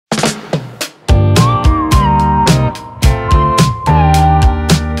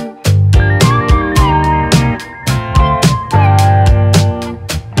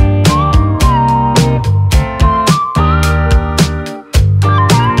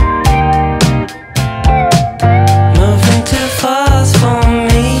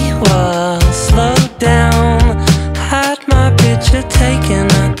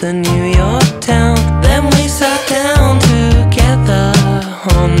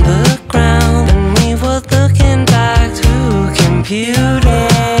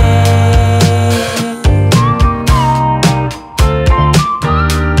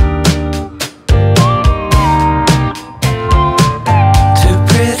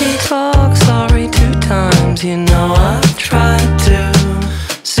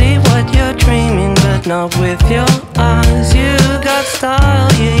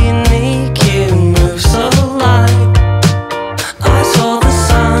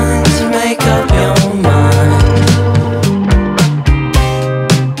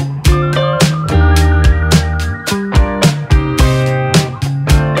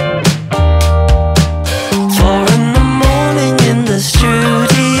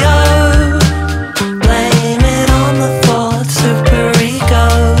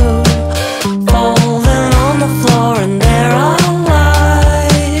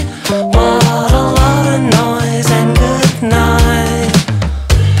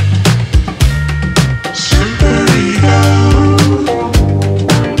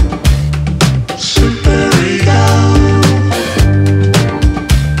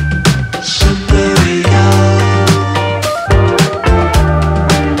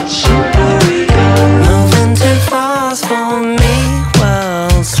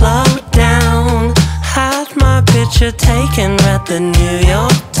the New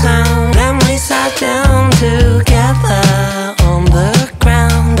York town. Then we sat down together on the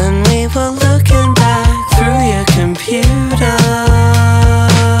ground, and we were looking back through your computer.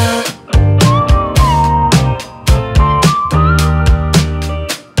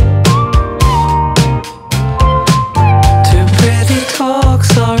 Too pretty talk,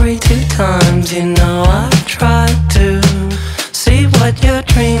 sorry 2 times. You know I've tried to see what you're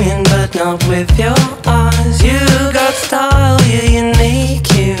dreaming, but not with your eyes. You got style, you're unique,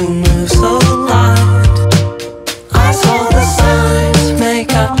 you move so light. I saw the signs,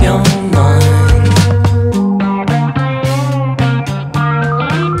 make up your mind.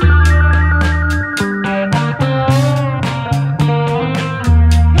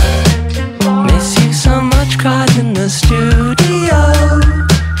 Miss you so much, cried in the studio.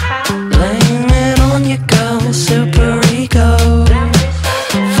 Blame it on your girl, super ego.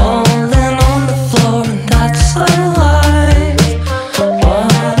 Falling on the floor, and that's her life.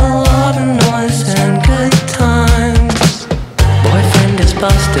 What a lot of noise and good times. Boyfriend is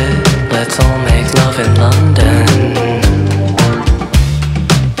busted, let's all make love in London.